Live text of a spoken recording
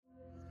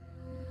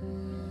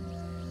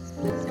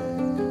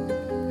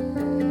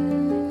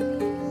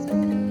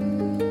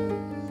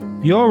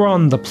You're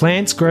on the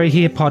Plants Grow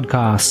Here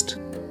podcast.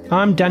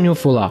 I'm Daniel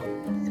Fuller.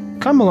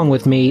 Come along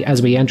with me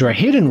as we enter a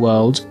hidden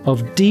world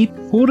of deep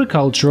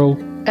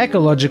horticultural,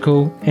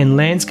 ecological, and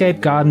landscape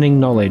gardening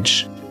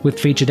knowledge with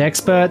featured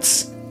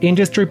experts,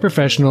 industry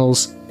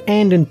professionals,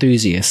 and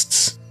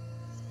enthusiasts.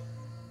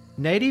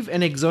 Native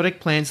and exotic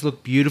plants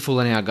look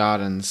beautiful in our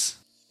gardens.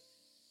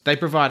 They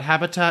provide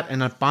habitat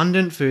and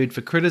abundant food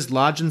for critters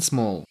large and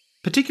small,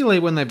 particularly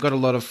when they've got a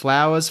lot of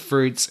flowers,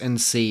 fruits,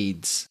 and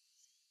seeds.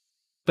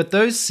 But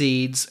those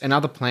seeds and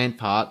other plant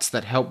parts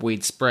that help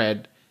weeds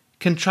spread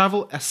can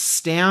travel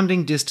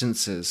astounding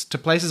distances to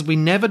places we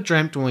never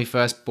dreamt when we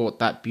first bought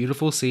that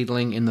beautiful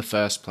seedling in the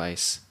first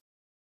place.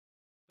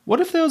 What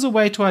if there was a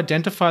way to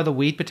identify the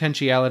weed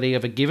potentiality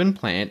of a given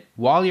plant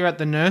while you're at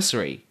the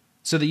nursery,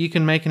 so that you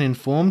can make an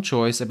informed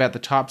choice about the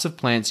types of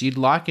plants you'd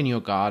like in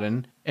your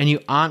garden and you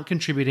aren't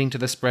contributing to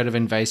the spread of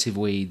invasive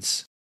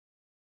weeds?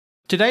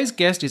 Today's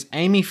guest is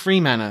Amy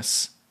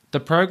Freemanis, the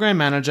Program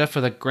Manager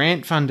for the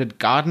grant-funded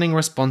Gardening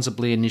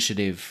Responsibly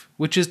initiative,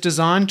 which is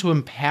designed to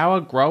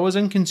empower growers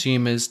and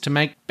consumers to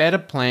make better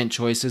plant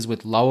choices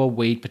with lower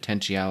weed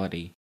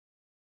potentiality.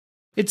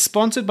 It's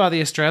sponsored by the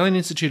Australian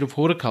Institute of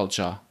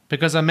Horticulture,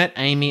 because I met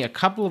Amy a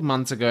couple of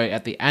months ago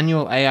at the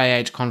annual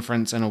AIH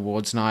conference and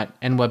awards night,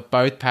 and we're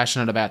both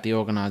passionate about the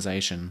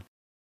organisation.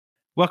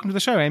 Welcome to the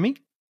show, Amy.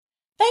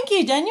 Thank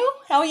you, Daniel.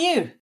 How are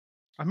you?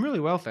 I'm really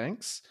well,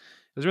 thanks.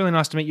 It was really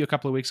nice to meet you a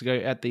couple of weeks ago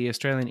at the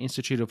Australian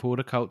Institute of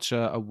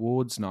Horticulture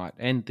awards night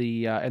and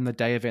the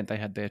day event they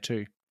had there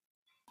too.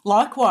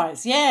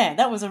 Likewise, yeah,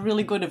 that was a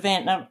really good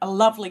event. A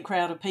lovely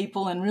crowd of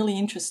people and really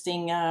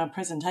interesting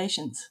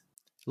presentations.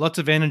 Lots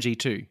of energy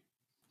too.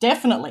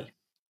 Definitely.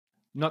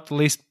 Not the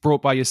least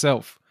brought by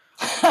yourself.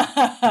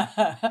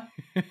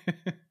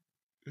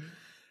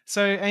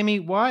 So, Amy,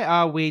 why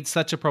are weeds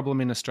such a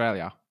problem in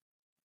Australia?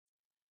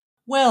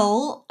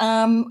 Well,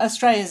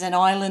 Australia's an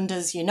island,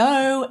 as you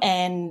know,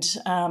 and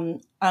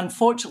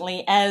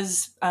unfortunately,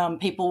 as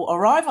people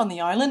arrive on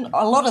the island,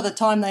 a lot of the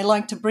time they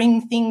like to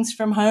bring things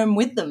from home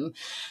with them.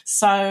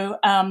 So,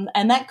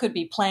 and that could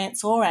be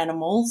plants or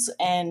animals,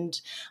 and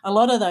a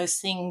lot of those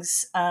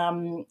things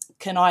can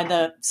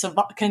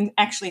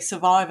actually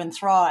survive and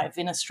thrive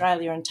in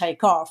Australia and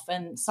take off,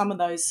 and some of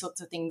those sorts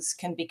of things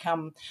can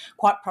become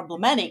quite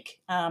problematic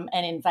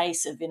and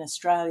invasive in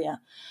Australia.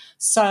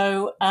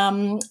 So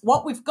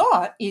what we've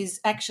got is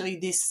actually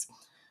this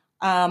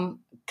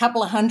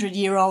couple of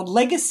 100-year-old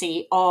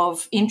legacy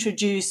of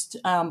introduced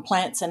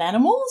plants and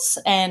animals,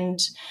 and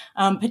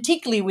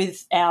particularly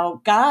with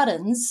our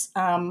gardens,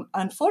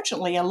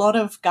 unfortunately a lot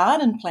of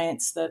garden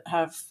plants that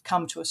have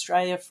come to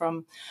Australia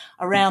from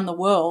around the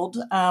world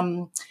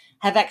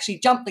have actually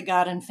jumped the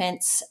garden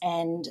fence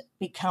and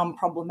become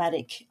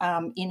problematic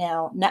in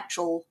our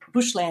natural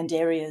bushland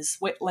areas,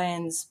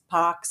 wetlands,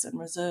 parks and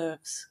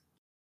reserves.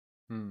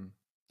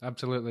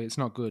 Absolutely, it's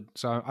not good.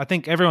 So I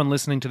think everyone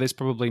listening to this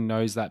probably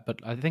knows that, but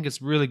I think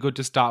it's really good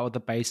to start with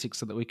the basics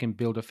so that we can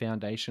build a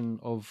foundation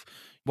of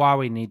why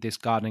we need this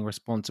Gardening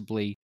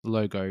Responsibly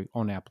logo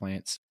on our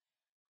plants.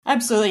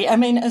 Absolutely. I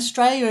mean,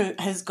 Australia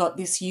has got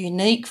this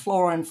unique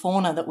flora and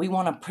fauna that we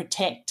want to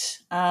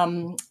protect.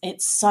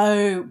 It's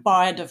so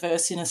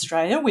biodiverse in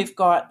Australia. We've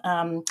got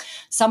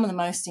some of the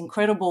most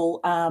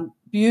incredible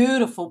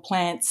beautiful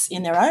plants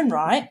in their own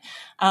right.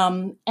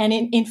 And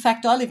in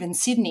fact, I live in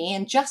Sydney,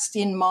 and just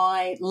in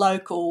my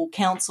local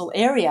council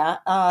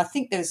area, I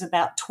think there's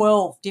about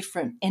 12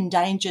 different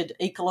endangered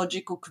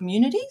ecological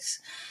communities.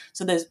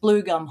 So there's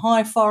blue gum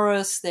high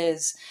forest,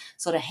 there's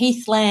sort of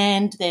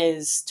heathland,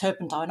 there's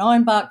turpentine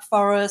ironbark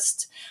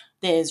forest,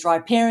 there's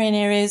riparian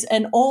areas,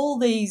 and all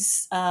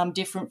these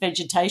different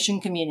vegetation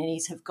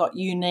communities have got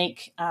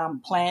unique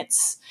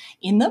plants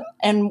in them,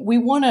 and we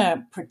want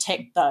to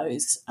protect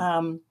those.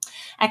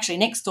 Actually,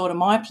 next door to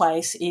my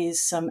place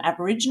is some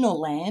Aboriginal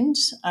land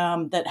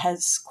that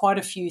has quite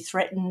a few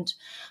threatened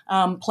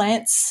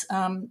plants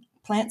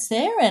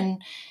there,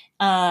 and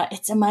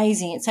it's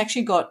amazing. It's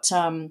actually got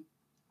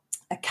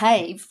a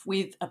cave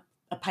with a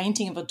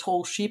painting of a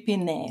tall ship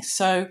in there.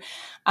 So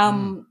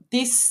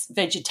this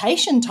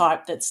vegetation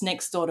type that's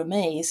next door to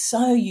me is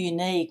so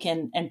unique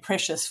and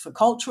precious for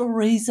cultural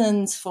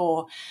reasons,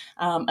 for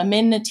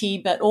amenity,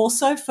 but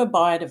also for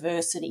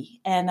biodiversity.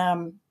 And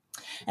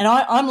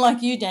I'm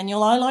like you,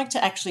 Daniel. I like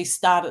to actually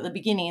start at the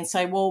beginning and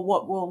say,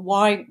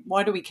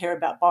 why do we care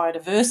about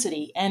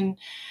biodiversity? And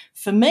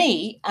for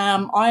me,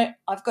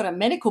 I've got a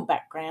medical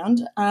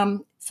background.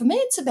 For me,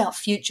 it's about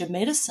future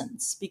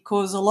medicines,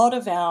 because a lot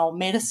of our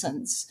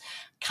medicines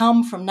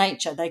come from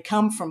nature. They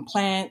come from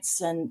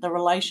plants and the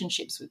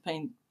relationships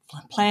between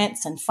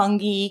plants and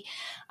fungi.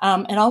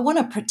 And I want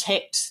to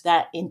protect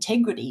that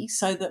integrity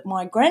so that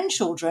my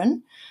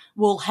grandchildren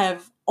will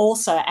have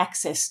also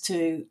access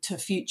to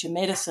future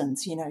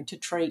medicines, to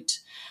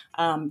treat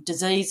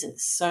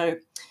diseases. So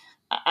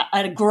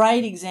a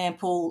great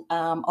example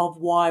of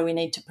why we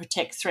need to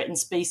protect threatened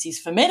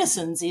species for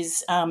medicines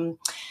is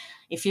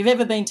if you've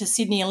ever been to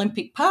Sydney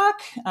Olympic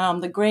Park,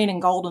 the green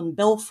and golden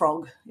bell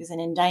frog is an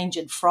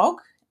endangered frog,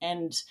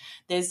 and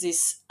there's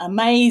this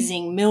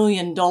amazing $1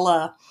 million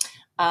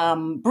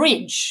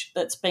bridge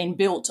that's been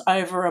built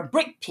over a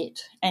brick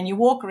pit, and you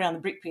walk around the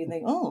brick pit and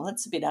think, oh,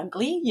 that's a bit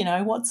ugly.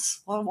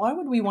 Why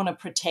would we want to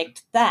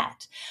protect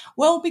that?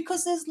 Well,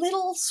 because there's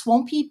little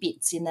swampy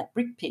bits in that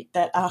brick pit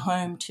that are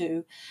home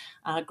to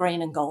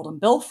green and golden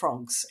bell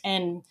frogs.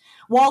 And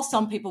while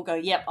some people go,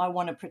 yep, I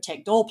want to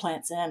protect all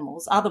plants and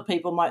animals, other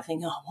people might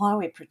think, oh, why are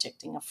we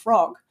protecting a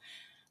frog?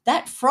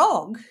 That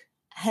frog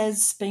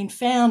has been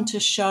found to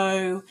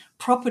show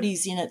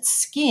properties in its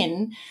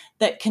skin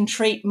that can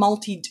treat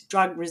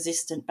multi-drug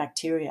resistant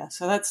bacteria.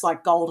 So that's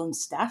like golden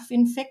staph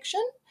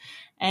infection.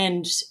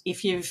 And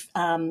if you've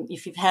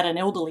had an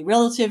elderly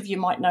relative, you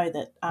might know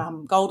that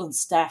golden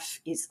staph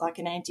is like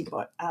an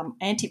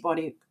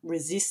antibody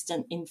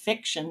resistant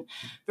infection,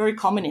 very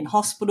common in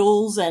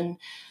hospitals. And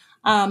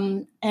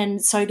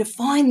so to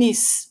find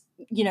this,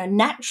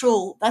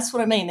 natural, that's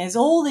what I mean. There's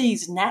all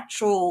these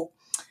natural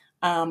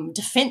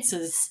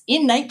defences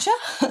in nature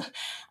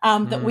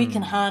that we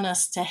can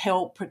harness to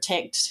help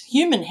protect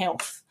human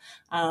health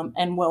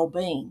and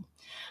well-being.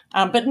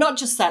 But not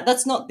just that.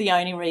 That's not the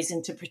only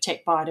reason to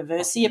protect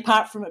biodiversity,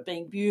 apart from it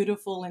being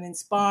beautiful and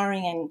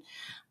inspiring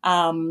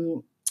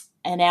and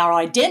our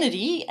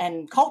identity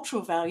and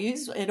cultural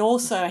values. It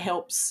also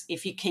helps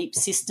if you keep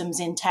systems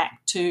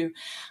intact to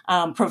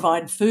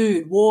provide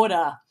food,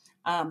 water,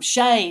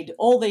 shade,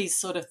 all these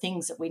sort of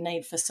things that we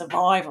need for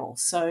survival.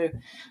 So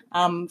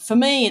for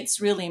me,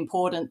 it's really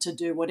important to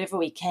do whatever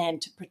we can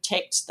to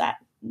protect that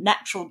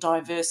natural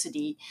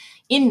diversity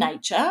in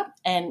nature,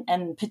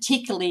 and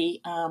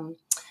particularly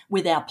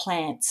with our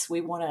plants.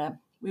 We want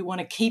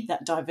to keep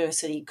that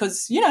diversity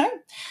because,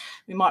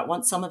 we might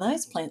want some of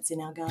those plants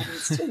in our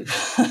gardens too.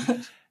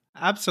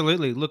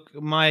 Absolutely. Look,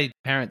 my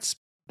parents,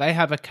 they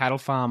have a cattle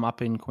farm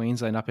up in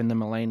Queensland, up in the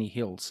Maleny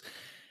Hills.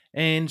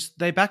 And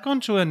they back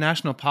onto a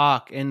national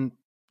park, and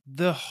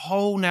the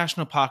whole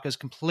national park is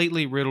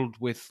completely riddled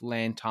with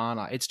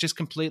lantana. It's just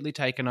completely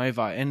taken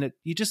over. And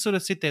you just sort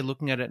of sit there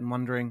looking at it and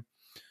wondering,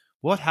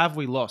 what have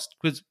we lost?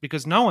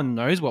 Because no one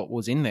knows what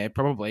was in there,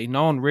 probably.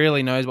 No one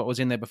really knows what was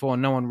in there before.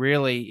 No one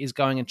really is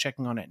going and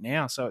checking on it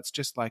now. So it's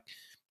just like,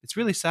 it's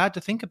really sad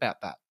to think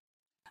about that.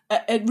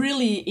 It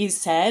really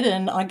is sad,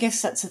 and I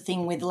guess that's the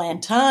thing with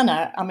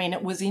lantana. I mean,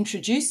 it was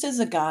introduced as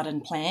a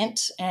garden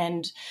plant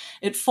and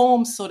it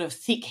forms sort of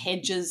thick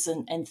hedges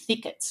and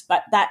thickets,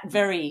 but that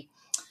very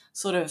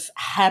sort of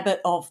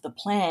habit of the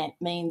plant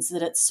means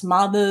that it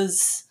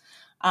smothers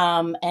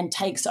and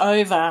takes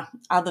over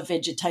other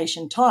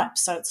vegetation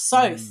types. So it's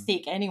so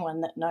thick.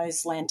 Anyone that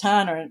knows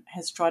lantana and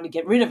has tried to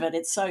get rid of it,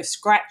 it's so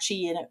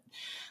scratchy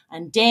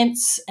and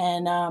dense,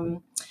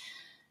 and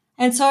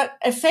so it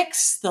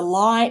affects the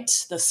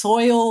light, the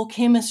soil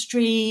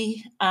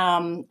chemistry,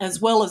 as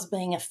well as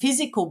being a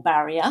physical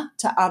barrier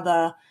to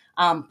other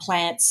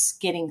plants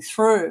getting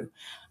through.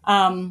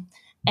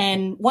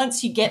 And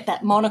once you get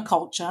that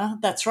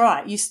monoculture, that's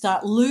right, you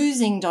start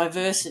losing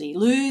diversity,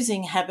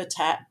 losing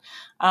habitat,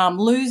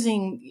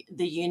 losing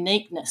the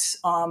uniqueness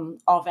of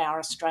our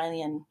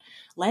Australian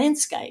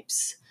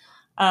landscapes.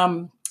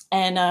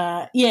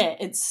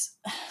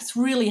 It's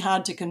really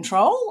hard to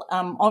control.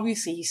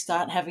 Obviously, you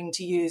start having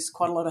to use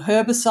quite a lot of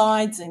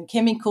herbicides and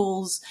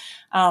chemicals,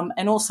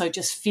 and also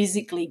just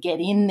physically get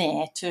in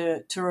there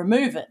to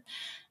remove it.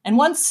 And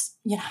once,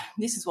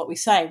 this is what we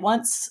say,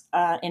 once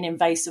an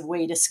invasive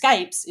weed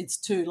escapes, it's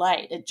too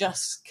late. It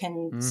just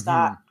can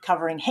start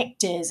covering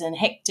hectares and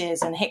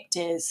hectares and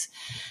hectares.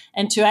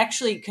 And to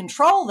actually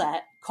control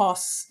that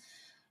costs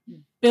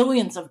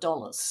billions of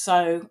dollars.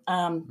 So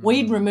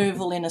weed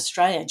removal in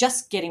Australia,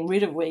 just getting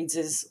rid of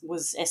weeds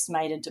was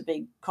estimated to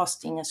be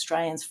costing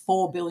Australians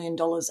 $4 billion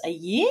a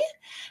year.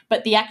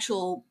 But the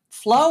actual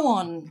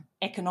flow-on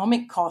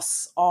economic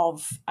costs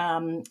of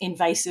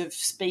invasive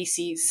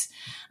species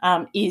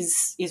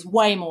is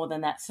way more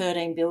than that,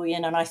 $13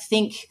 billion. And I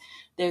think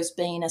there's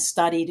been a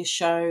study to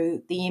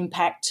show the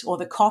impact or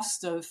the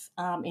cost of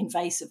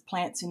invasive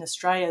plants in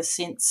Australia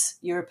since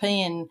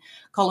European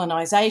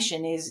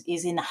colonisation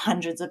is in the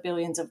hundreds of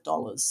billions of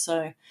dollars.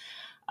 So,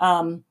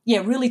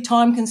 really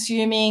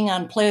time-consuming,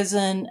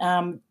 unpleasant,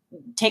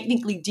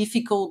 technically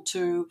difficult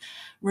to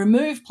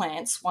remove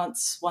plants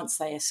once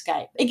they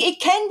escape.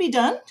 It can be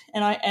done,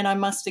 and I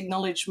must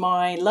acknowledge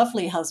my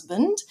lovely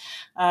husband,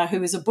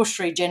 who is a bush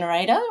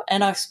regenerator,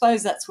 and I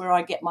suppose that's where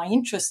I get my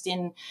interest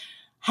in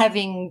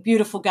having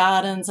beautiful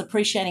gardens,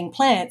 appreciating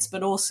plants,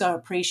 but also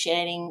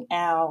appreciating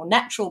our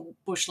natural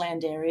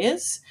bushland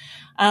areas.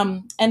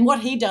 And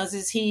what he does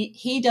is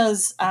he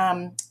does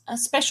a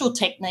special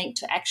technique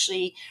to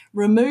actually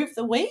remove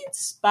the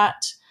weeds,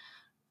 but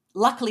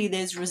luckily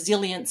there's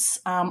resilience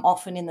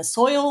often in the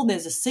soil.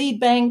 There's a seed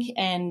bank,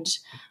 and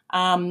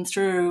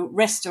through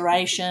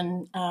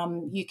restoration,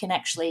 you can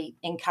actually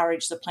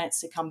encourage the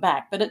plants to come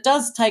back. But it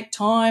does take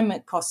time,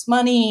 it costs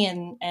money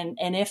and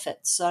effort.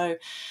 So,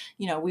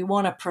 we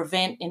want to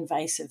prevent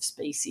invasive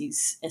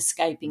species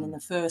escaping in the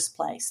first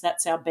place.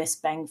 That's our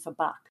best bang for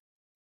buck.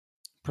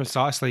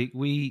 Precisely.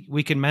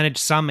 We can manage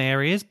some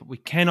areas, but we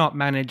cannot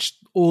manage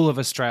all of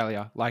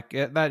Australia. Like,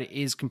 that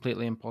is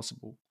completely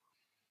impossible.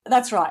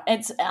 That's right.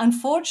 It's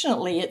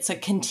unfortunately it's a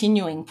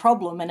continuing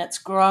problem and it's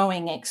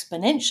growing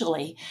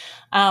exponentially.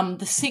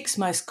 The six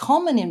most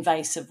common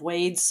invasive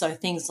weeds, so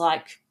things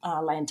like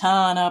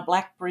lantana,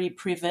 blackberry,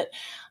 privet,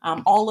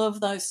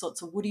 olive, those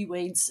sorts of woody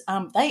weeds,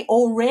 they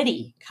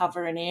already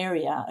cover an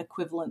area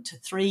equivalent to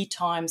 3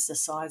 times the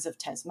size of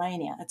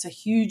Tasmania. It's a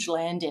huge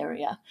land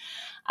area.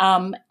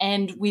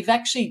 And we've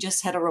actually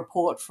just had a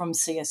report from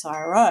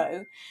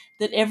CSIRO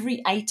that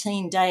every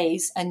 18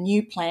 days a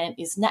new plant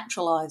is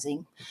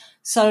naturalising.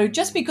 So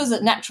just because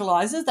it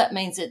naturalises, that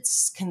means it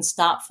can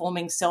start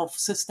forming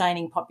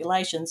self-sustaining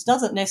populations.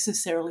 Doesn't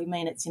necessarily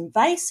mean it's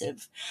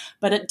invasive,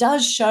 but it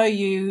does show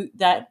you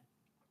that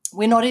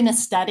we're not in a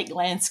static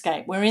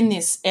landscape. We're in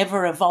this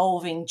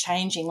ever-evolving,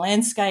 changing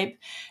landscape,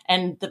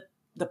 and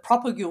the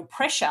propagule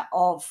pressure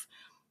of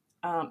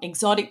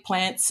exotic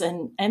plants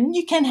and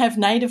you can have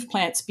native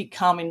plants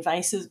become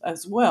invasive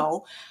as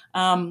well,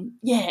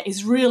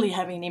 is really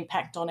having an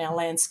impact on our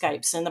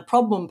landscapes. And the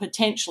problem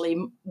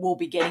potentially will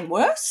be getting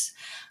worse,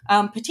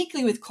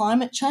 particularly with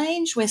climate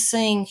change. We're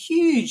seeing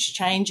huge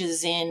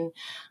changes in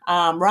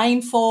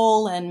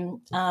rainfall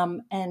and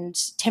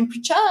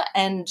temperature.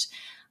 And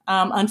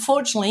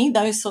unfortunately,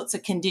 those sorts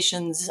of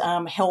conditions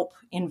help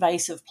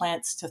invasive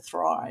plants to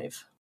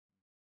thrive.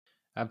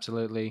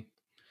 Absolutely.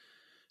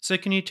 So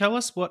can you tell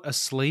us what a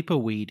sleeper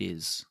weed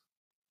is?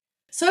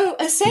 So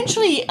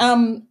essentially,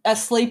 a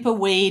sleeper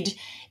weed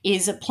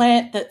is a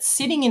plant that's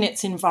sitting in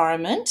its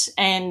environment,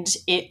 and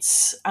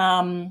it's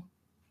got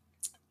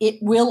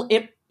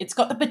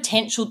the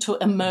potential to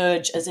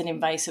emerge as an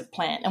invasive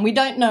plant. And we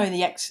don't know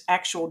the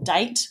actual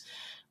date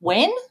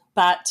when,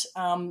 but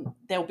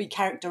there'll be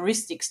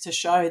characteristics to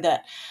show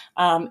that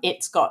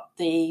it's got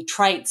the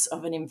traits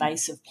of an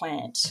invasive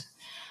plant.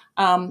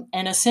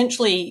 And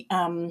essentially,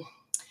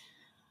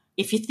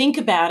 if you think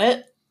about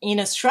it, in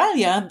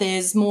Australia,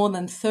 there's more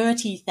than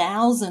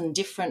 30,000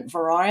 different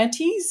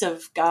varieties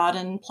of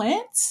garden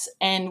plants,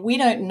 and we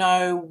don't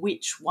know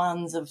which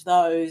ones of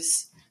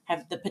those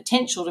have the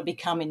potential to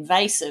become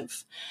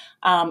invasive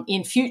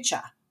in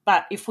future.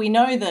 But if we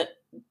know that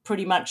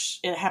pretty much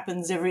it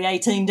happens every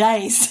 18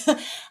 days,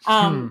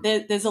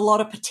 there's a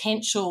lot of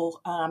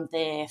potential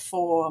there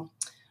for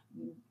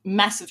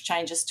massive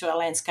changes to our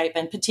landscape,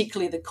 and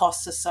particularly the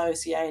costs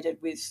associated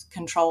with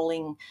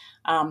controlling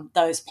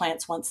those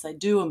plants once they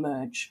do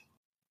emerge.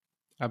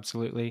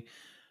 Absolutely.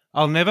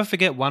 I'll never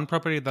forget one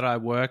property that I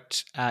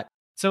worked at.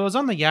 So it was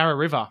on the Yarra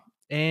River,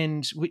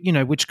 and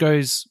which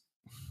goes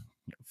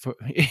for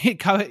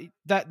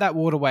that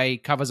waterway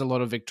covers a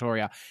lot of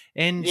Victoria,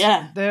 and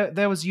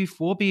there was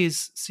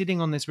euphorbias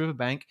sitting on this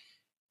riverbank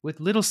with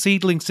little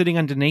seedlings sitting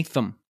underneath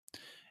them.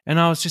 And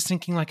I was just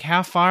thinking, like,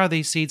 how far are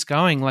these seeds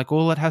going? Like,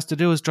 all it has to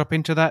do is drop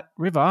into that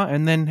river,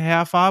 and then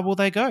how far will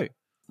they go?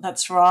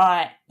 That's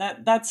right.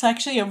 That's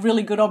actually a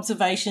really good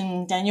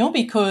observation, Daniel,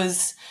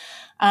 because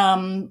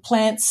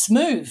plants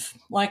move.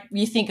 Like,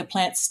 you think of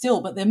plants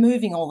still, but they're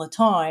moving all the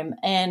time.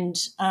 And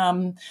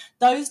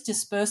those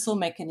dispersal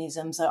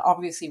mechanisms are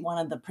obviously one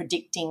of the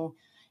predicting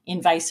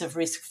invasive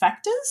risk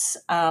factors,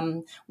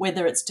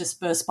 whether it's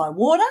dispersed by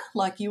water,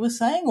 like you were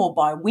saying, or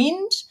by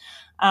wind.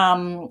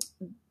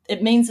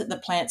 It means that the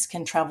plants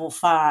can travel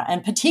far,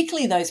 and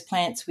particularly those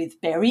plants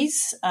with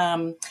berries.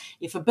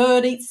 If a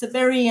bird eats the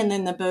berry and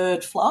then the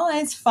bird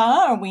flies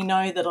far, and we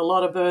know that a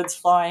lot of birds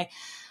fly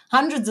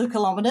hundreds of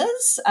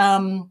kilometres,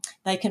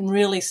 they can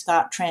really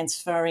start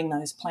transferring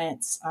those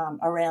plants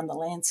around the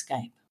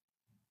landscape.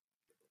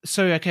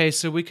 So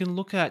we can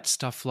look at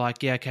stuff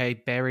like,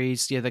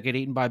 berries, they get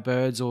eaten by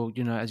birds, or,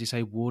 as you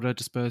say, water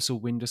dispersal,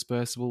 wind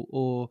dispersal,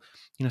 or,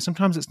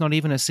 sometimes it's not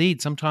even a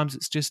seed. Sometimes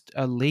it's just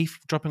a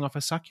leaf dropping off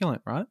a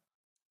succulent, right?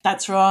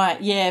 That's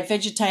right. Yeah,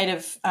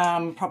 vegetative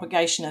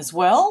propagation as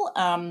well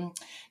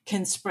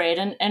can spread,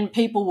 and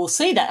people will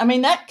see that. I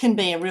mean, that can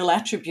be a real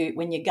attribute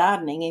when you're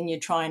gardening and you're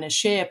trying to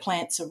share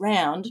plants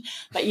around,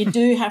 but you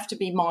do have to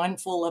be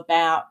mindful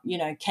about,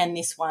 can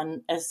this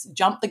one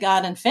jump the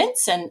garden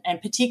fence, and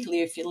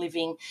particularly if you're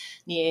living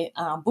near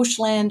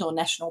bushland or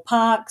national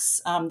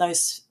parks,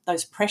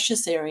 those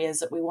precious areas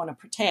that we want to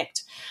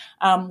protect.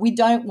 We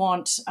don't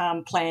want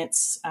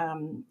plants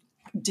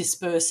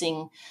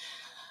dispersing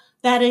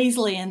that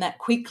easily and that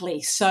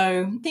quickly.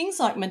 So things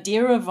like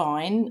Madeira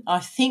vine, I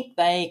think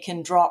they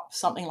can drop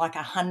something like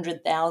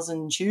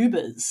 100,000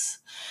 tubers.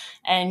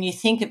 And you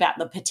think about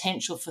the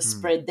potential for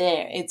spread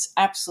there. It's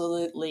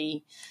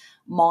absolutely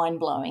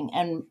mind-blowing.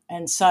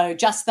 And so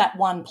just that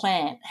one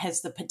plant has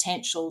the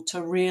potential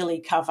to really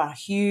cover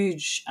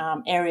huge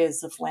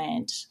areas of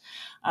land.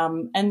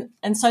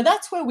 And so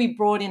that's where we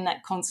brought in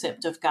that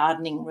concept of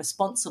gardening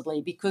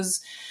responsibly,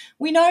 because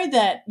we know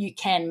that you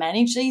can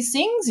manage these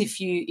things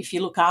if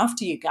you look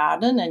after your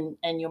garden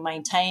and you're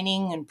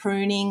maintaining and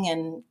pruning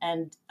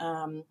and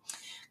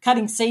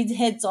cutting seed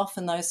heads off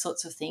and those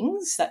sorts of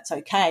things. That's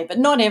okay, but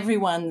not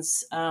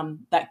everyone's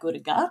that good a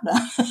gardener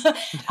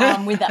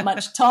with that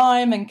much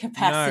time and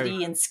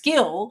capacity and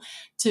skill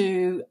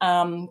to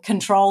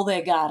control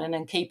their garden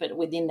and keep it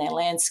within their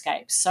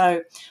landscape.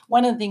 So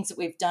one of the things that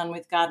we've done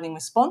with Gardening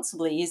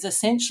Responsibly is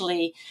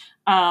essentially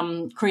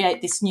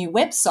create this new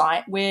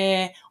website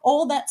where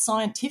all that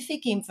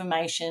scientific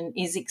information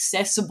is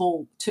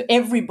accessible to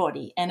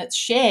everybody, and it's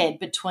shared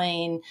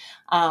between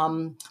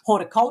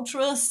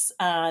horticulturists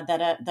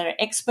that are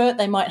expert.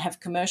 They might have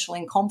commercial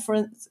and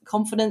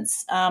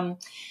confidence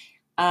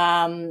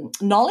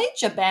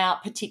knowledge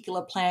about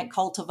particular plant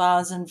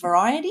cultivars and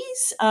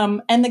varieties.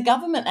 And the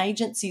government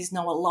agencies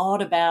know a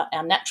lot about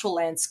our natural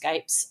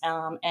landscapes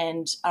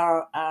and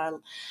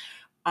are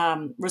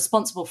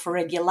responsible for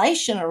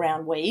regulation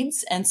around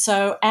weeds. And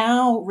so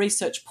our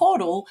research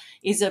portal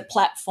is a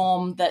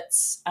platform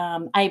that's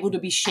able to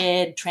be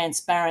shared,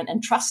 transparent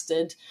and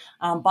trusted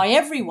by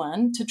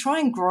everyone to try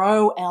and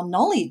grow our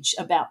knowledge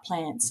about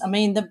plants. I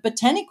mean, the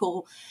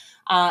botanical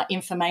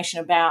information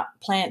about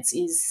plants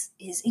is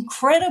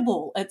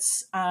incredible.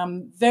 It's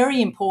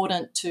very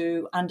important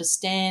to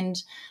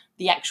understand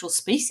the actual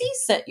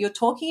species that you're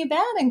talking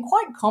about, and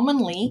quite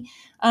commonly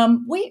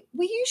we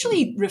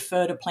usually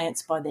refer to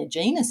plants by their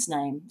genus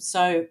name.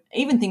 So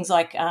even things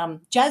like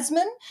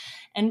jasmine,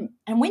 and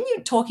when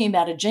you're talking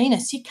about a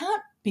genus, you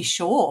can't be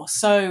sure.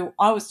 So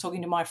I was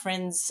talking to my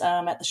friends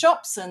at the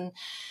shops and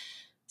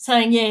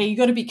saying, yeah, you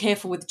got to be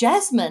careful with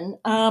jasmine.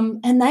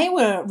 And they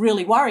were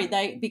really worried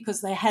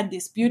because they had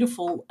this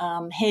beautiful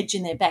hedge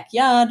in their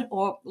backyard,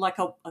 or like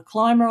a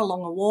climber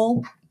along a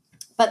wall.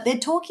 But they're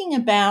talking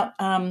about,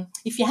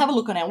 if you have a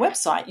look on our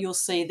website, you'll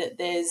see that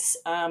there's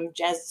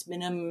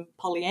Jasminum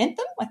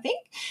polyanthum, I think,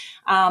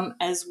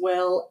 as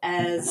well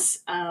as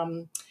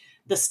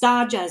the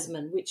star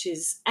jasmine, which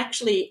is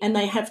actually, and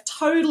they have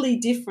totally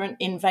different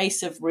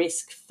invasive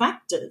risk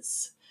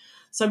factors.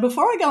 So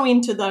before I go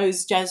into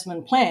those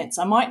jasmine plants,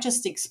 I might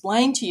just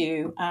explain to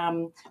you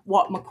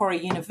what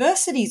Macquarie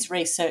University's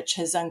research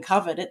has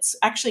uncovered. It's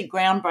actually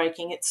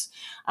groundbreaking. It's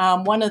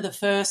one of the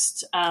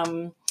first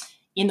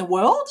in the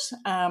world.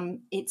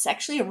 It's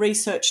actually a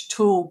research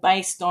tool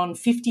based on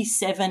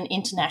 57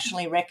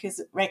 internationally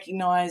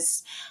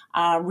recognised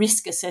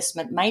risk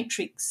assessment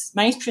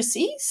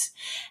matrices,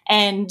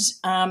 and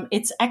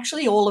it's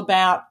actually all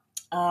about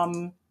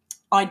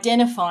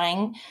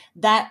identifying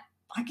that,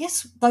 I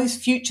guess, those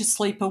future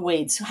sleeper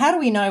weeds. How do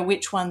we know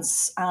which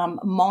ones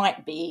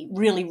might be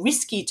really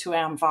risky to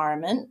our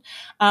environment,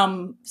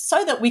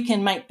 so that we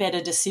can make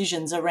better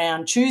decisions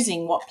around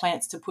choosing what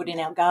plants to put in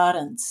our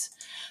gardens?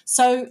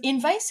 So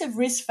invasive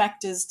risk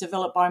factors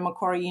developed by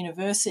Macquarie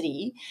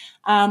University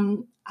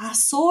are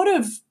sort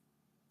of,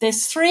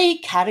 there's three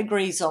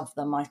categories of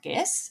them, I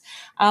guess,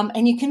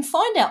 and you can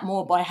find out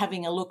more by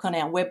having a look on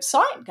our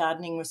website,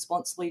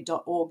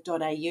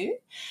 gardeningresponsibly.org.au.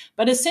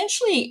 But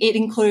essentially it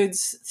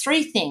includes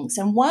three things,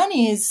 and one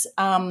is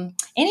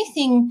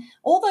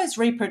all those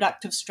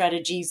reproductive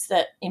strategies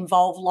that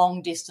involve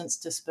long-distance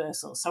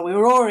dispersal. So we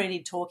were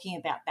already talking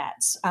about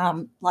that,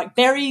 like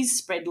berries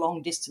spread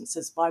long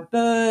distances by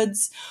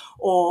birds,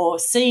 or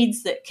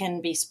seeds that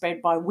can be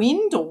spread by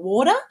wind or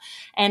water,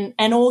 and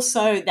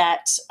also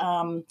that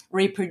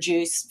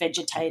reproduce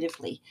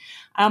vegetatively.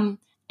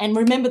 And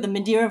remember the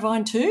Madeira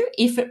vine too,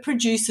 if it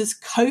produces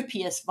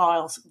copious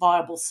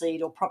viable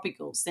seed or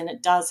propagals, then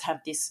it does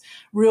have this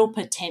real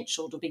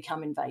potential to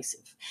become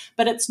invasive.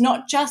 But it's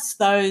not just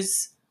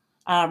those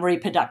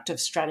reproductive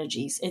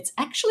strategies. It's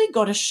actually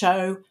got to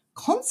show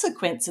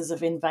consequences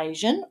of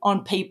invasion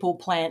on people,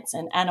 plants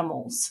and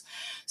animals.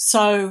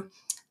 So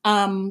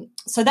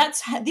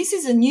this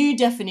is a new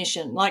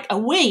definition. Like a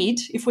weed,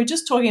 if we're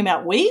just talking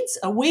about weeds,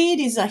 a weed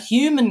is a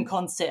human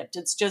concept.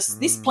 It's just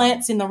this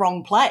plant's in the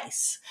wrong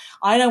place.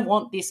 I don't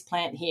want this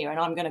plant here, and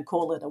I'm going to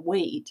call it a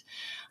weed.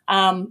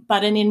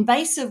 But an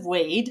invasive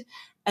weed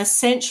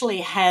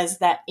essentially has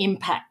that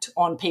impact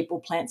on people,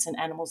 plants and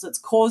animals. It's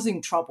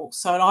causing trouble.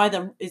 So it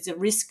either is a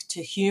risk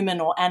to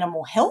human or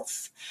animal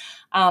health.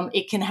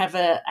 It can have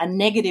a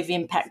negative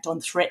impact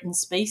on threatened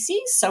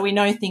species. So we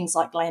know things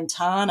like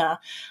lantana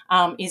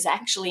is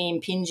actually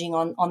impinging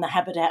on the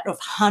habitat of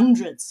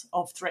hundreds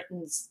of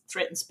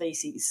threatened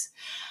species.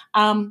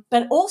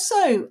 But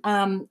also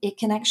it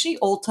can actually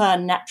alter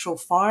natural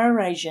fire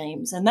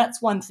regimes. And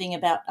that's one thing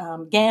about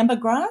gamba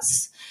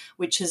grass,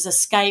 which has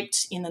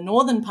escaped in the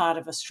northern part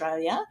of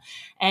Australia.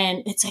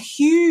 And it's a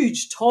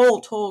huge,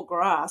 tall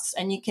grass.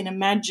 And you can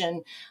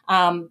imagine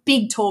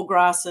big, tall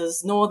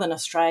grasses, northern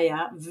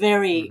Australia,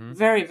 very,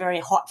 very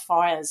hot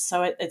fires.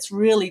 So it's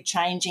really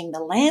changing the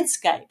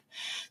landscape.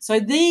 So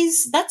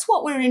that's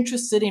what we're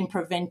interested in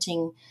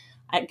preventing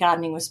at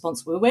Gardening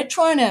Responsibly.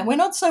 We're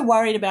not so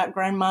worried about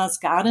grandma's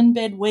garden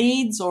bed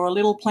weeds or a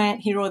little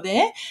plant here or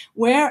there.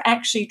 We're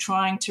actually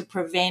trying to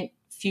prevent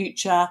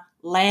future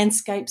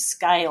landscape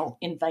scale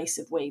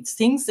invasive weeds,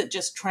 things that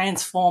just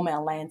transform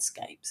our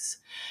landscapes.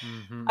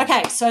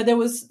 Okay, so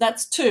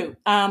that's two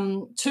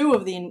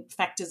of the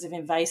factors of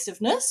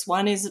invasiveness.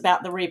 One is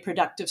about the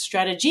reproductive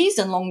strategies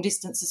and long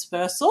distance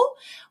dispersal.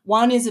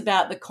 One is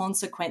about the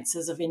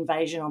consequences of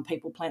invasion on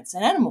people, plants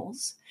and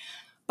animals.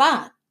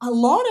 But a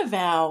lot of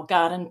our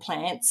garden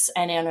plants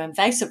and our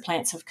invasive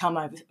plants have come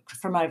over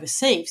from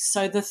overseas.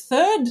 So the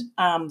third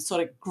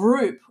sort of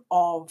group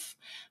of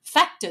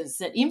factors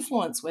that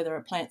influence whether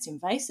a plant's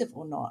invasive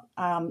or not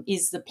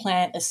is the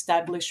plant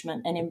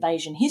establishment and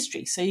invasion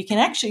history. So you can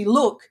actually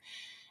look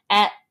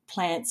at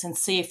plants and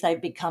see if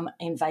they've become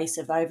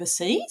invasive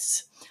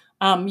overseas.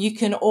 You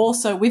can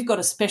also, we've got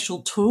a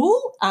special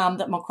tool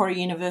that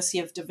Macquarie University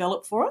have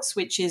developed for us,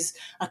 which is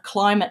a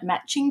climate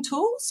matching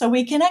tool. So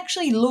we can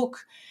actually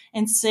look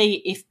and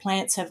see if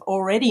plants have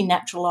already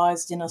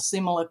naturalised in a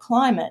similar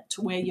climate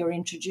to where you're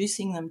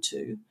introducing them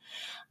to,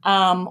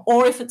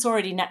 or if it's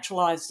already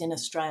naturalised in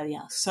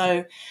Australia.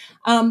 So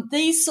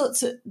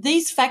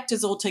these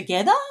factors all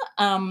together,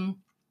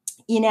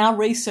 in our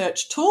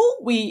research tool,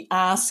 we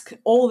ask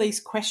all these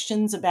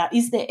questions about,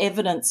 is there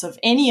evidence of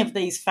any of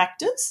these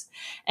factors?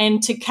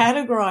 And to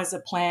categorise a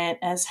plant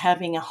as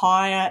having a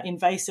higher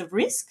invasive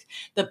risk,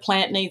 the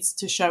plant needs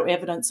to show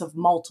evidence of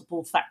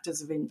multiple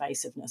factors of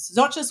invasiveness. It's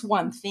not just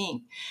one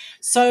thing.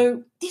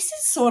 So this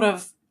is sort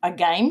of a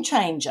game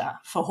changer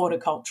for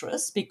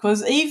horticulturists,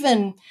 because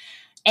even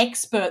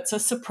experts are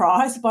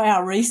surprised by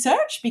our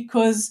research,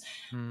 because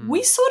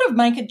we sort of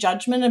make a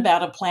judgment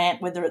about a plant,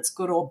 whether it's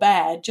good or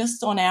bad,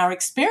 just on our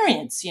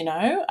experience,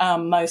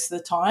 most of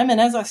the time.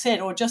 And as I said,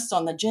 or just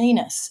on the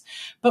genus.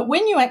 But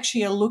when you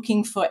actually are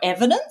looking for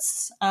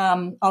evidence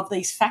of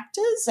these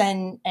factors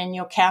and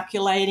you're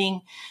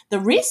calculating the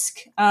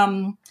risk,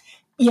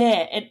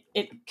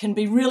 it can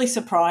be really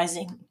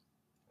surprising.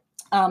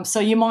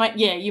 So you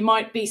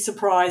might be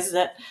surprised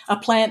that a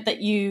plant that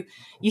you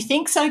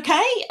think's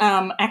okay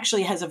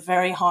actually has a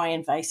very high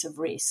invasive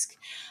risk.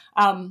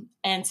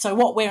 And so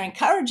what we're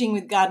encouraging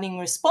with Gardening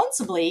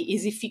Responsibly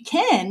is, if you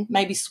can,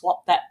 maybe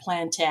swap that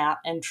plant out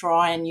and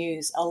try and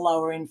use a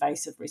lower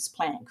invasive risk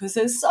plant, because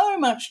there's so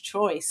much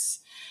choice.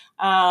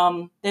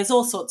 There's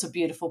all sorts of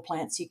beautiful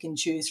plants you can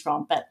choose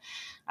from, but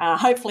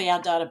hopefully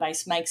our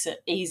database makes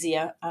it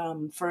easier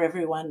for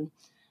everyone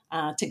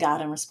to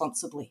garden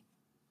responsibly.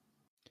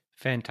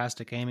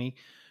 Fantastic, Amy.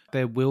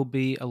 There will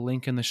be a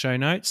link in the show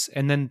notes,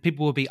 and then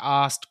people will be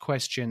asked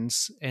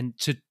questions and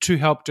to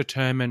help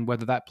determine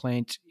whether that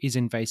plant is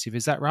invasive.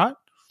 Is that right?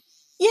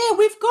 Yeah,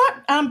 we've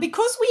got,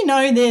 because we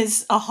know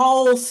there's a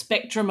whole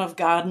spectrum of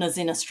gardeners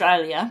in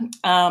Australia.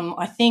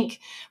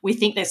 We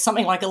think there's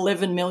something like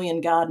 11 million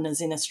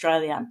gardeners in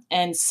Australia,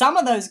 and some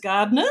of those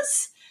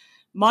gardeners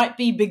might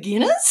be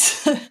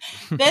beginners.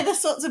 They're the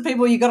sorts of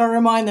people you've got to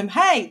remind them,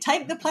 hey,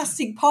 take the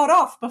plastic pot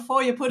off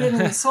before you put it in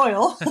the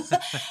soil,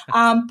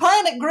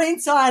 plant it green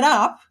side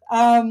up,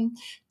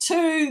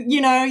 to,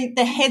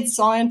 the head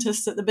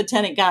scientists at the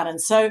Botanic Garden.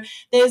 So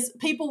there's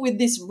people with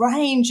this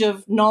range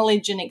of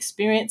knowledge and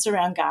experience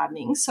around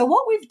gardening. So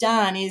what we've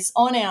done is,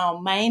 on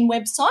our main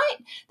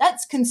website,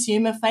 that's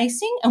consumer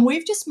facing, and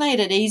we've just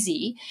made it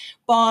easy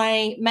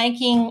by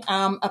making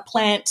a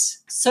plant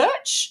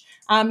search.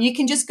 You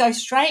can just go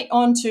straight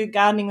on to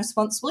Gardening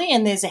Responsibly,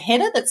 and there's a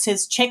header that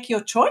says check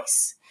your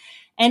choice.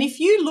 And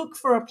if you look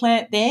for a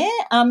plant there,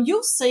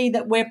 you'll see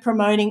that we're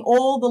promoting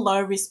all the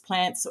low-risk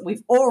plants that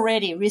we've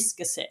already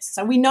risk assessed.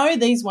 So we know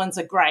these ones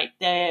are great.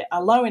 They're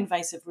a low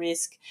invasive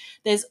risk.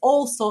 There's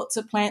all sorts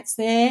of plants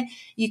there.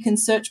 You can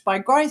search by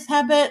growth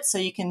habit, so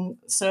you can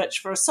search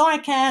for a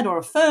cycad or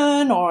a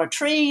fern or a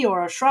tree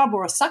or a shrub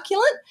or a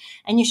succulent,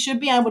 and you should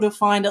be able to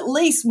find at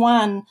least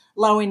one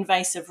low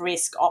invasive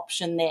risk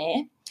option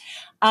there.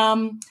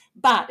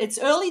 But it's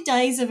early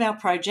days of our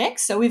project,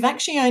 so we've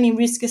actually only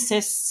risk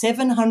assessed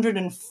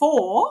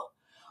 704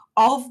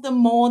 of the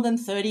more than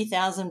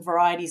 30,000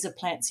 varieties of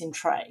plants in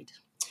trade.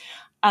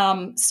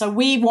 So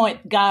we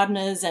want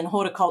gardeners and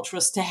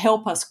horticulturists to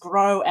help us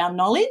grow our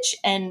knowledge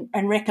and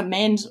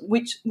recommend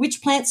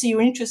which plants are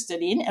you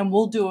interested in, and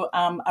we'll do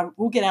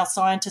we'll get our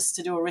scientists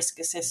to do a risk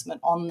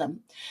assessment on them.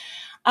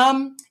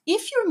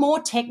 If you're more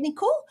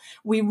technical,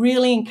 we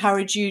really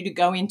encourage you to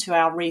go into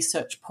our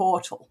research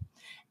portal.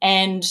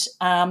 And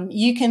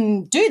you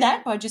can do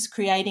that by just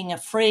creating a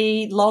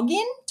free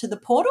login to the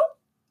portal,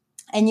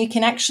 and you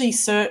can actually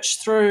search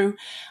through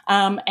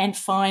and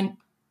find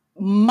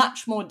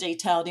much more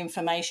detailed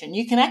information.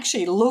 You can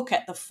actually look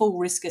at the full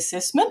risk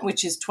assessment,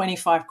 which is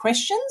 25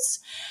 questions,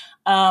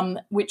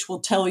 which will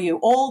tell you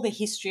all the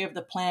history of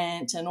the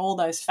plant and all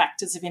those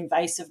factors of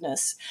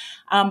invasiveness.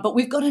 But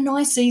we've got a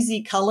nice,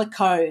 easy colour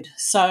code.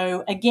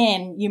 So,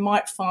 again, you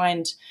might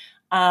find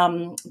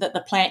that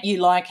the plant you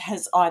like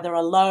has either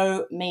a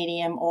low,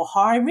 medium or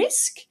high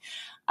risk,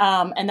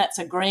 and that's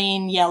a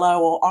green, yellow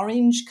or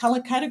orange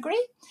colour category.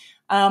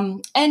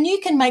 And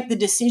you can make the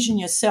decision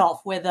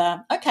yourself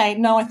whether, okay,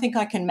 no, I think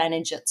I can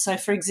manage it. So,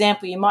 for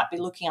example, you might be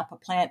looking up a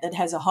plant that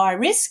has a high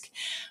risk,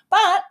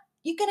 but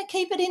you're going to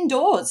keep it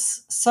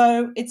indoors.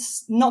 So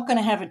it's not going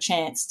to have a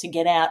chance to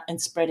get out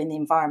and spread in the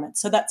environment.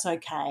 So that's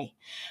okay.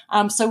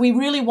 So we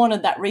really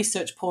wanted that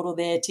research portal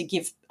there to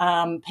give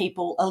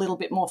people a little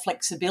bit more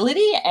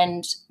flexibility,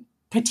 and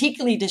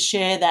particularly to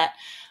share that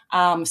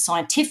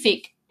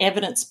scientific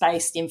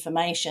evidence-based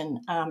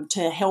information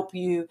to help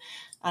you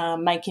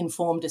make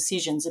informed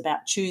decisions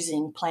about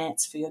choosing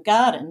plants for your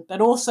garden,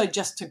 but also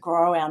just to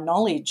grow our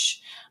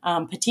knowledge,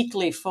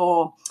 particularly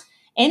for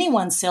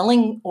anyone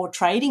selling or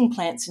trading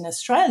plants in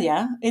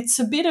Australia. It's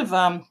a bit of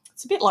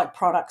it's a bit like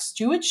product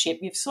stewardship.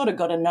 You've sort of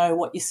got to know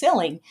what you're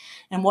selling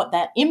and what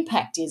that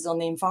impact is on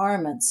the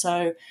environment.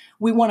 So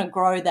we want to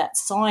grow that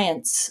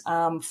science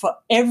for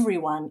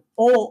everyone,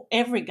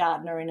 every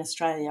gardener in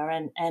Australia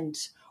and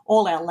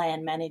all our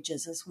land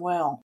managers as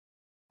well.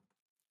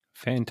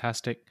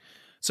 Fantastic.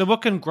 So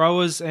what can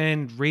growers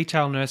and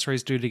retail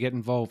nurseries do to get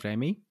involved,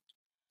 Amy?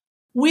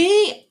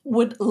 We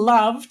would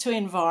love to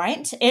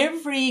invite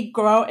every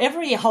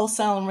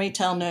wholesale and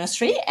retail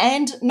nursery,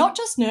 and not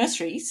just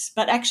nurseries,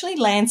 but actually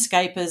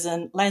landscapers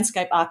and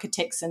landscape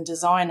architects and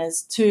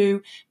designers,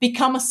 to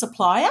become a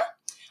supplier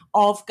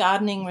of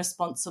Gardening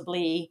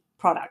Responsibly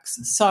products.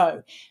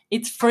 So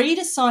it's free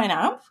to sign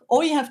up.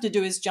 All you have to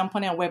do is jump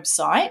on our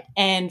website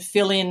and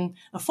fill in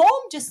a form,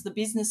 just the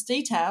business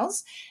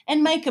details,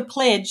 and make a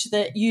pledge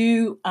that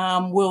you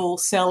will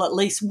sell at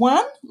least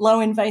one low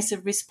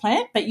invasive risk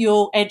plant, but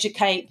you'll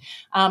educate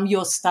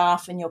your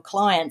staff and your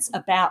clients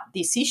about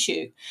this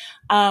issue.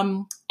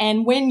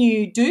 And when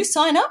you do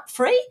sign up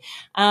free,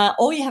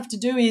 all you have to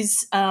do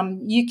is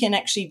you can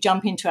actually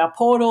jump into our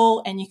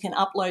portal and you can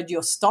upload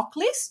your stock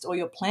list or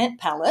your plant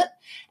palette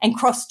and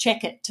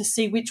cross-check it to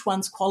see which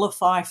ones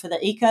qualify for the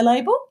eco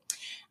label.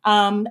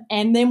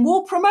 And then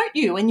we'll promote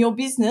you and your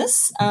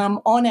business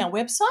on our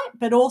website,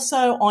 but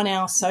also on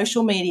our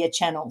social media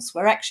channels.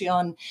 We're actually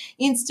on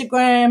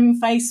Instagram,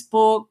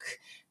 Facebook,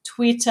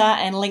 Twitter,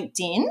 and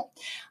LinkedIn.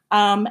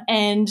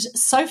 And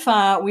so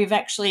far, we've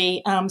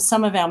actually,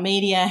 some of our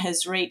media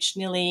has reached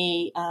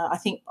nearly, I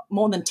think,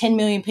 more than 10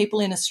 million people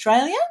in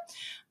Australia.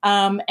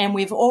 And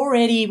we've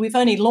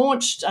only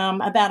launched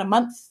about a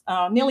month,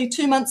 nearly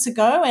 2 months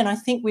ago, and I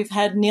think we've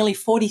had nearly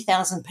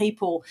 40,000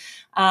 people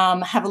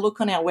have a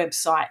look on our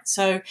website.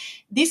 So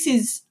this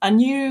is a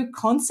new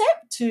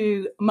concept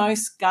to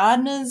most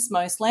gardeners,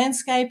 most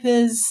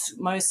landscapers,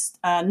 most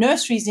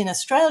nurseries in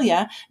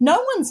Australia.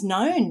 No one's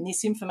known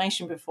this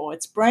information before.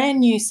 It's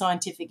brand new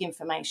scientific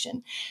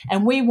information,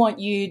 and we want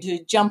you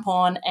to jump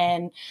on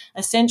and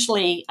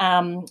essentially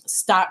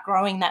start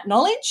growing that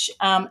knowledge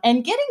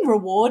and getting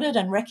rewarded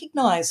and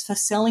recognised for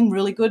selling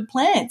really good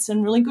plants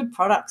and really good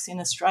products in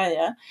Australia.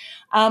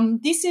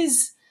 This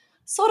is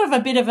sort of a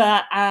bit of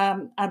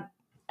an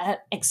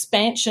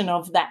expansion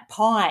of that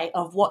pie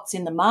of what's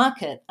in the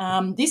market.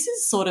 This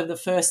is sort of the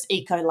first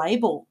eco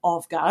label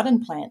of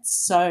garden plants.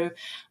 So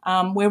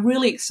we're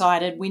really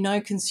excited. We know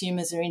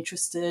consumers are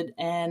interested,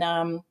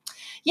 and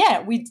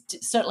we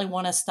certainly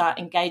want to start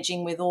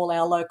engaging with all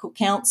our local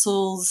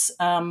councils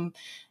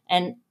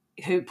and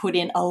who put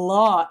in a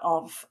lot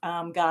of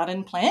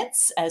garden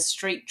plants as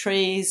street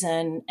trees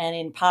and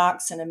in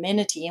parks and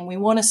amenity. And we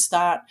want to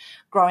start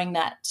growing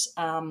that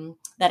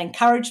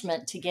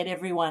encouragement to get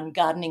everyone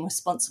gardening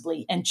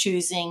responsibly and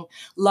choosing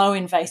low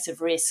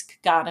invasive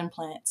risk garden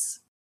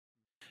plants.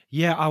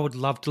 Yeah, I would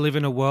love to live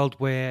in a world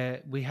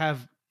where we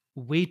have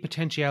weed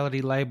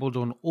potentiality labelled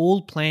on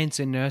all plants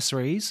in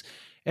nurseries.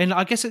 And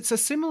I guess it's a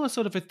similar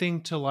sort of a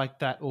thing to like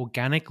that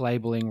organic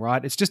labelling,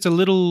 right? It's just a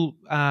little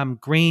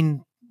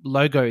green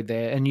logo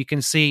there, and you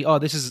can see, oh,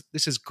 this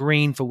is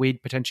green for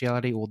weed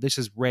potentiality, or this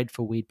is red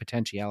for weed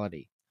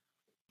potentiality.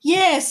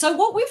 Yeah, so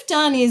what we've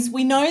done is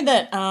we know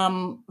that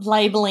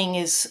labelling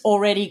is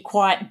already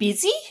quite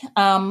busy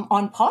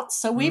on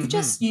pots. So we've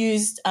just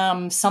used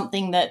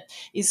something that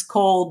is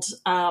called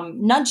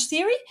nudge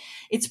theory.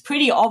 It's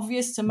pretty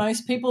obvious to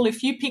most people.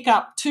 If you pick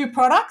up two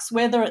products,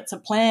 whether it's a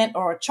plant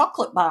or a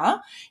chocolate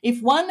bar,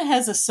 if one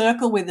has a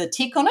circle with a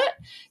tick on it,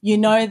 you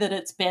know that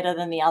it's better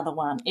than the other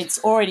one.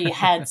 It's already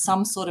had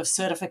some sort of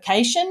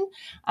certification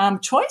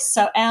choice.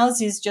 So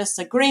ours is just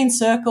a green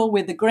circle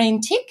with a green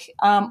tick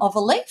of a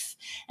leaf,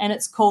 and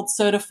it's called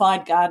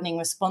Certified Gardening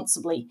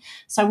Responsibly.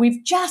 So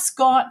we've just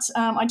got,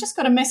 I just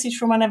got a message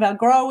from one of our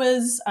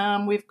growers.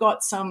 We've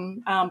got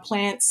some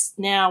plants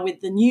now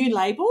with the new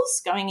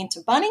labels going into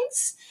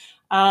Bunnings.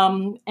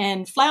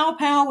 And Flower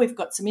Power, we've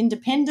got some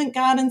independent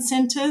garden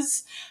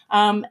centres.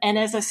 And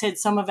as I said,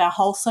 some of our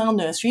wholesale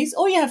nurseries.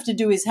 All you have to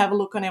do is have a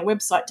look on our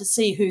website to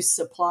see who's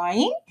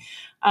supplying.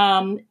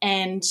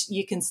 And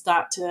you can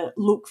start to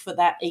look for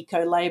that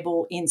eco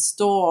label in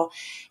store.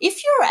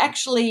 If you're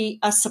actually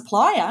a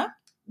supplier,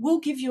 we'll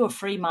give you a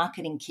free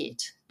marketing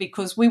kit,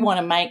 because we want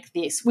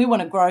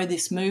to grow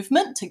this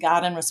movement to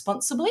garden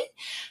responsibly.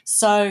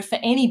 So for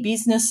any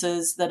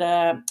businesses that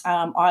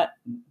are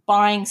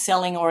buying,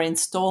 selling or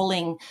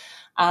installing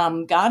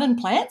garden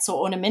plants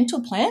or ornamental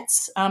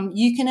plants,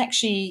 you can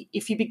actually,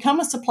 if you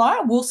become a supplier,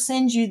 we'll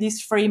send you this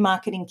free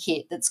marketing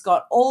kit that's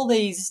got all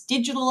these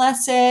digital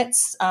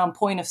assets,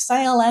 point of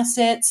sale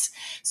assets,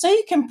 so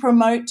you can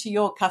promote to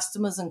your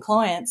customers and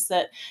clients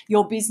that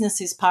your business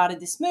is part of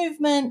this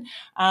movement.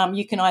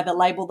 You can either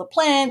label the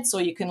plants,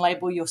 or you can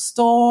label your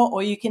store,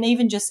 or you can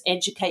even just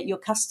educate your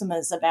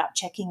customers about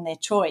checking their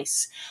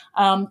choice.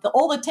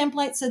 All the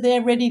templates are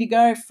there ready to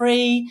go,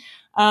 free.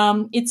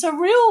 It's a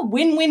real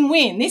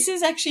win-win-win. This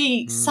is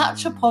actually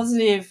such a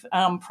positive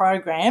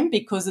program,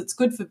 because it's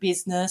good for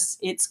business,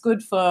 it's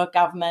good for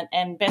government,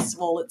 and best of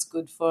all, it's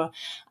good for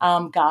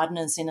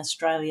gardeners in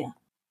Australia.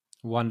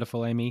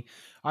 Wonderful, Amy.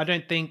 I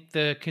don't think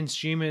the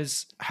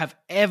consumers have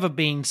ever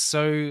been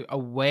so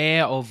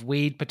aware of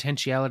weed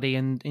potentiality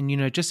and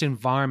just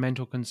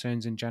environmental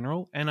concerns in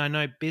general. And I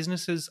know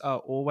businesses are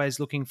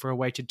always looking for a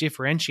way to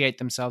differentiate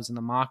themselves in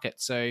the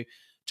market. So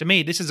to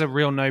me, this is a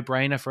real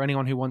no-brainer for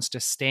anyone who wants to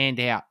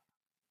stand out.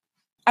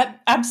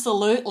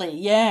 Absolutely.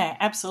 Yeah,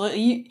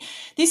 absolutely.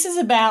 This is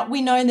about,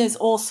 we know there's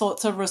all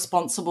sorts of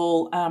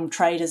responsible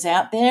traders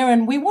out there,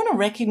 and we want to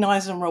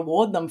recognise and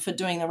reward them for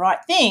doing the right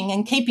thing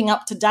and keeping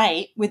up to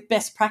date with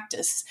best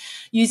practice,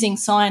 using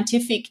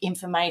scientific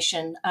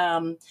information,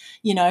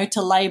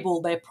 to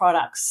label their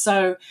products.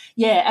 So,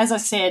 yeah, as I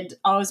said,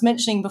 I was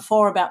mentioning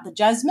before about the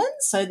jasmine.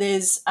 So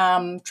there's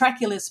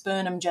Trachulus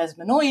burnum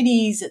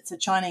jasminoides. It's a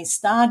Chinese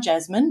star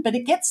jasmine, but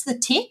it gets the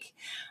tick.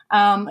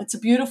 It's a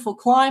beautiful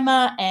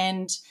climber,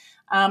 and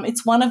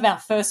it's one of our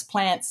first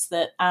plants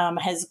that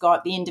has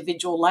got the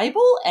individual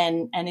label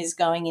and is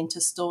going into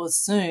stores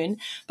soon.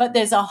 But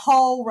there's a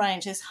whole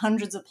range. There's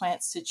hundreds of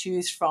plants to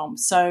choose from.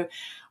 So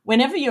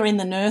whenever you're in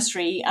the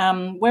nursery,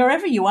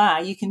 wherever you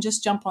are, you can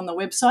just jump on the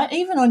website,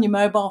 even on your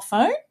mobile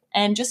phone,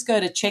 and just go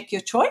to check your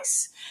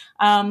choice.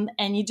 And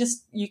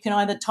you can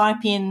either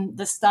type in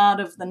the start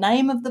of the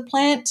name of the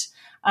plant,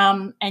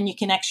 and you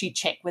can actually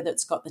check whether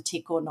it's got the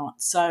tick or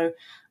not. So,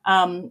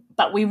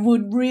 but we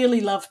would really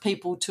love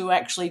people to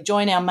actually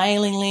join our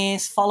mailing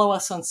list, follow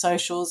us on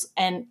socials,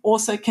 and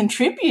also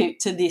contribute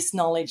to this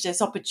knowledge. There's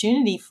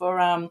opportunity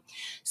for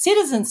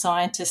citizen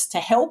scientists to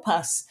help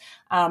us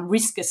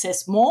risk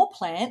assess more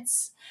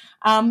plants.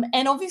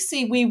 And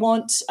obviously we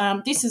want,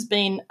 this has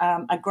been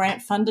a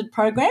grant funded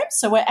program,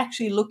 so we're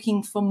actually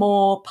looking for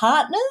more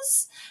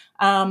partners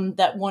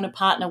that want to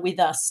partner with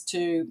us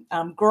to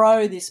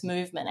grow this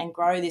movement and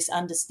grow this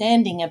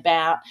understanding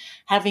about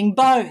having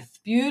both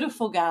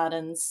beautiful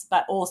gardens,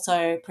 but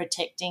also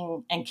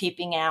protecting and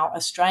keeping our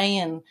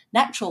Australian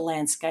natural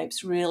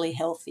landscapes really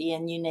healthy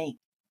and unique.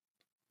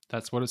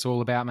 That's what it's all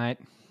about, mate.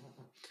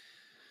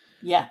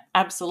 Yeah,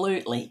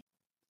 absolutely.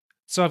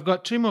 So I've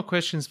got two more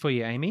questions for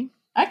you, Amy.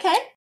 Okay.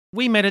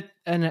 We met at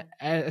an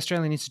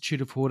Australian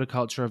Institute of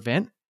Horticulture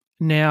event.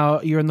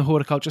 Now, you're in the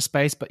horticulture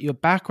space, but your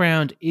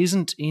background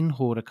isn't in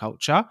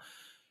horticulture.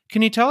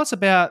 Can you tell us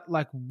about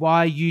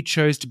why you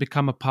chose to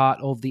become a part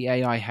of the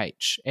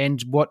AIH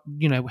and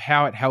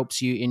how it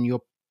helps you in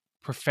your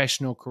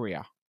professional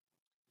career?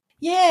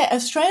 Yeah,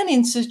 Australian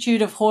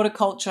Institute of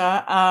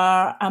Horticulture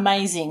are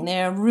amazing.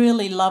 They're a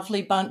really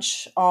lovely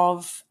bunch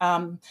of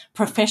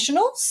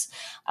professionals.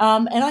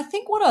 And I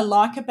think what I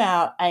like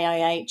about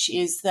AIH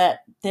is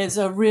that there's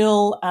a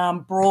real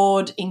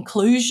broad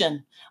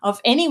inclusion of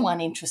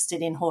anyone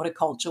interested in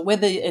horticulture,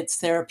 whether it's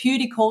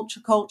therapeutic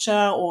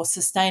horticulture or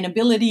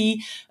sustainability,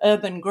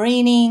 urban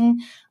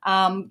greening,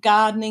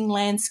 gardening,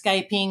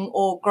 landscaping,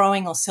 or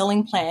growing or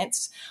selling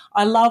plants.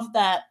 I love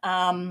that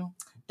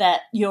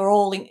that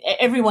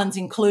everyone's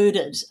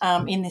included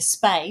in this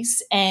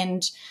space,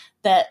 and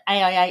that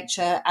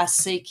AIH are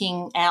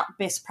seeking out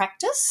best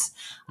practice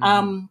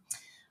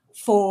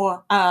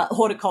for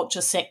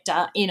horticulture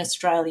sector in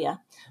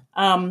Australia.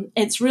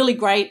 It's really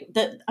great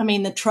that,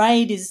 the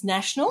trade is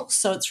national,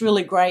 so it's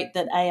really great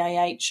that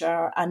AIH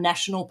are a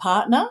national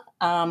partner,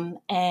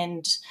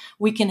 and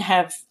we can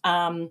have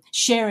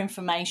share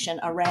information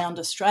around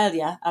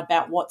Australia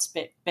about what's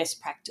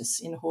best practice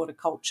in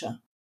horticulture.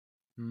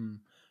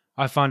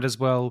 I find as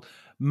well,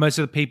 most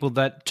of the people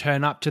that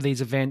turn up to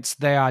these events,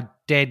 they are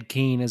dead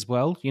keen as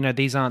well.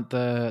 These aren't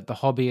the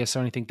hobbyists or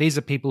anything. These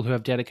are people who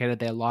have dedicated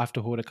their life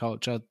to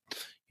horticulture.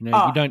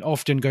 You don't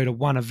often go to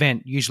one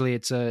event. Usually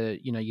it's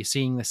you're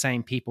seeing the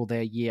same people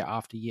there year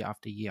after year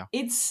after year.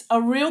 It's a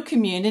real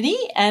community,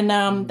 and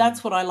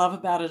that's what I love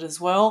about it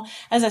as well.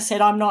 As I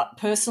said, I'm not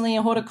personally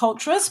a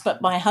horticulturist, but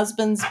my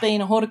husband's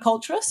been a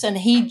horticulturist, and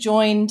he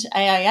joined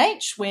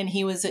AIH when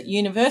he was at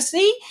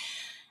university.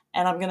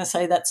 And I'm going to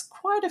say that's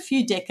quite a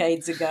few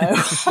decades ago.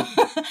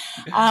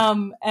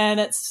 And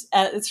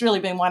it's really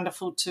been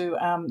wonderful to,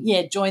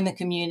 join the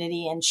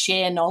community and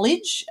share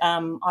knowledge.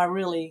 I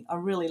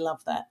really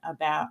love that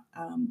about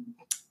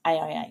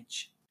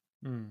AIH.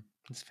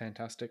 It's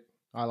fantastic.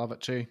 I love it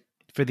too.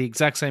 For the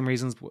exact same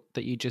reasons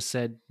that you just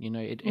said,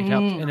 it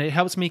helps, and it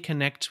helps me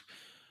connect.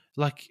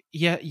 I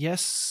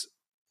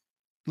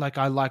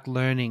like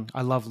learning.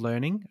 I love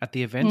learning at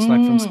the events,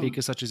 from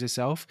speakers such as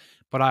yourself.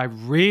 But I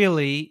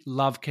really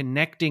love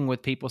connecting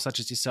with people such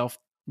as yourself,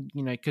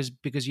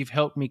 because you've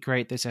helped me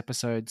create this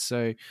episode.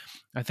 So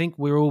I think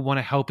we all want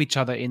to help each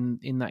other in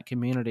that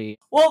community.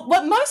 Well,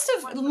 but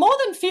more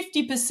than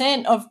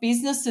 50% of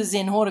businesses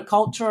in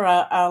horticulture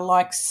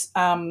are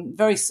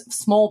very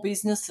small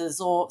businesses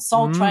or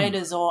sole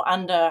traders or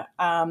under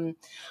 5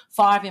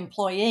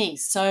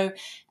 employees. So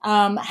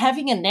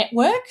having a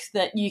network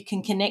that you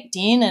can connect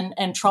in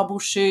and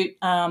troubleshoot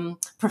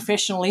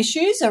professional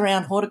issues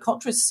around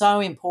horticulture is so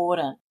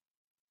important.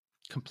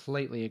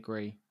 Completely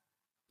agree.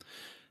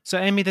 So,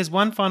 Amy, there's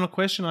one final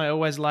question I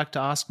always like to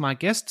ask my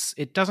guests.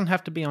 It doesn't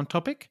have to be on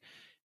topic.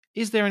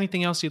 Is there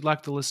anything else you'd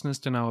like the listeners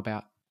to know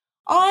about?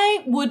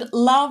 I would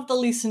love the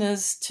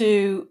listeners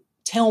to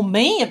tell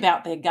me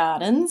about their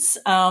gardens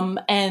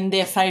and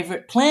their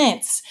favourite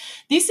plants.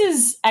 This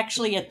is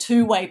actually a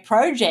two-way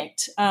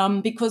project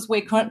because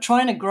we're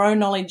trying to grow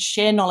knowledge,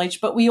 share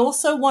knowledge, but we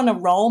also want to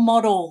role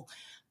model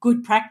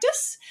good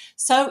practice.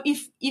 So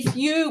if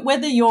you,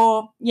 whether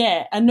you're,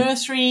 a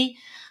nursery,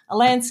 a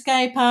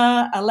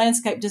landscaper, a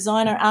landscape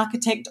designer,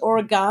 architect, or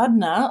a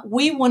gardener,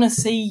 we want to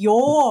see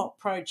your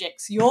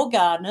projects, your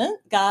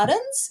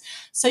gardens.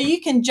 So you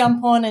can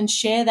jump on and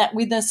share that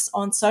with us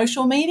on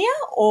social media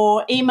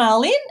or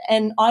email in,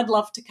 and I'd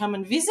love to come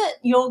and visit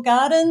your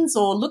gardens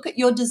or look at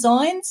your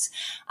designs.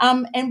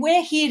 And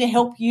we're here to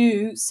help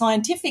you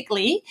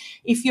scientifically.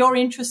 If you're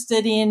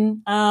interested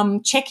in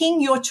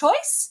checking your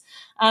choice,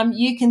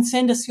 you can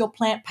send us your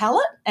plant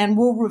palette and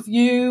we'll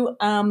review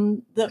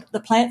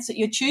the plants that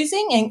you're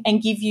choosing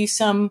and give you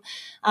some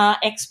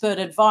expert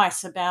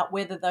advice about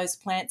whether those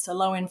plants are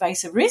low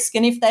invasive risk.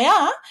 And if they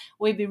are,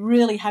 we'd be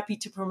really happy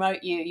to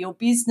promote you, your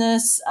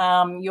business,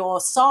 your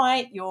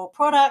site, your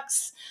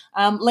products.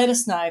 Let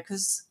us know,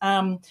 because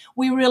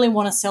we really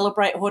want to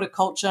celebrate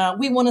horticulture.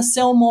 We want to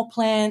sell more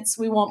plants.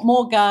 We want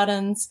more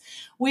gardens.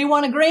 We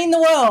want to green the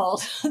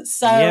world.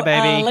 So yeah,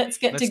 baby. Let's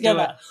get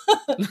together.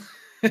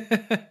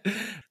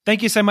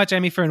 Thank you so much,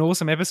 Amy, for an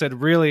awesome episode.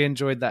 Really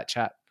enjoyed that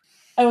chat.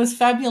 It was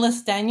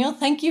fabulous, Daniel.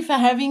 Thank you for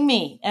having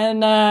me.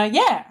 And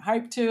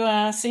hope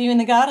to see you in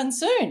the garden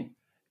soon.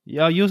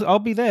 Yeah, I'll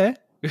be there.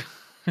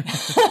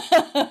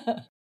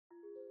 The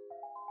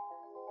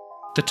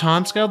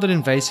timescale that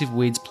invasive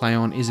weeds play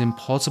on is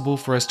impossible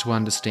for us to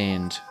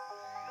understand.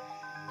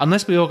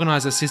 Unless we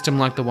organise a system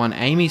like the one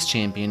Amy's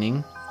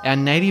championing, our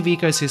native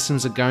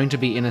ecosystems are going to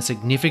be in a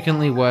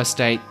significantly worse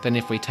state than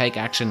if we take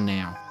action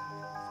now.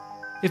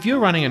 If you're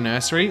running a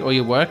nursery or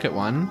you work at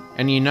one,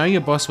 and you know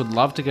your boss would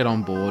love to get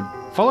on board,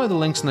 follow the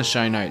links in the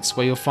show notes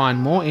where you'll find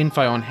more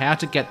info on how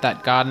to get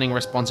that gardening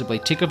responsibly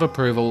tick of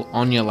approval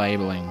on your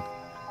labelling.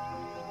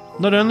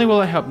 Not only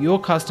will it help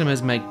your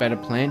customers make better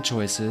plant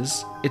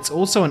choices, it's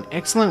also an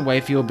excellent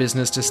way for your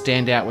business to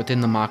stand out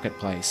within the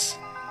marketplace.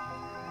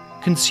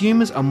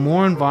 Consumers are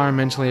more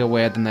environmentally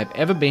aware than they've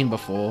ever been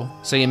before,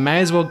 so you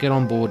may as well get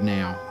on board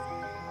now.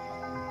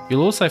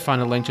 You'll also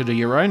find a link to do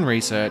your own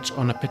research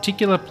on a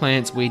particular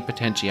plant's weed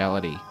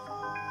potentiality.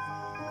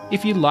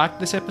 If you liked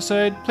this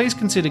episode, please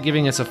consider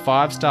giving us a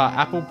 5-star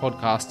Apple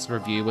Podcasts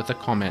review with a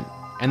comment,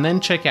 and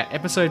then check out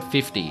episode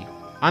 50,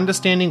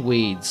 Understanding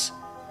Weeds,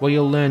 where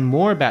you'll learn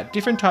more about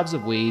different types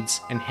of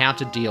weeds and how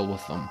to deal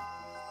with them.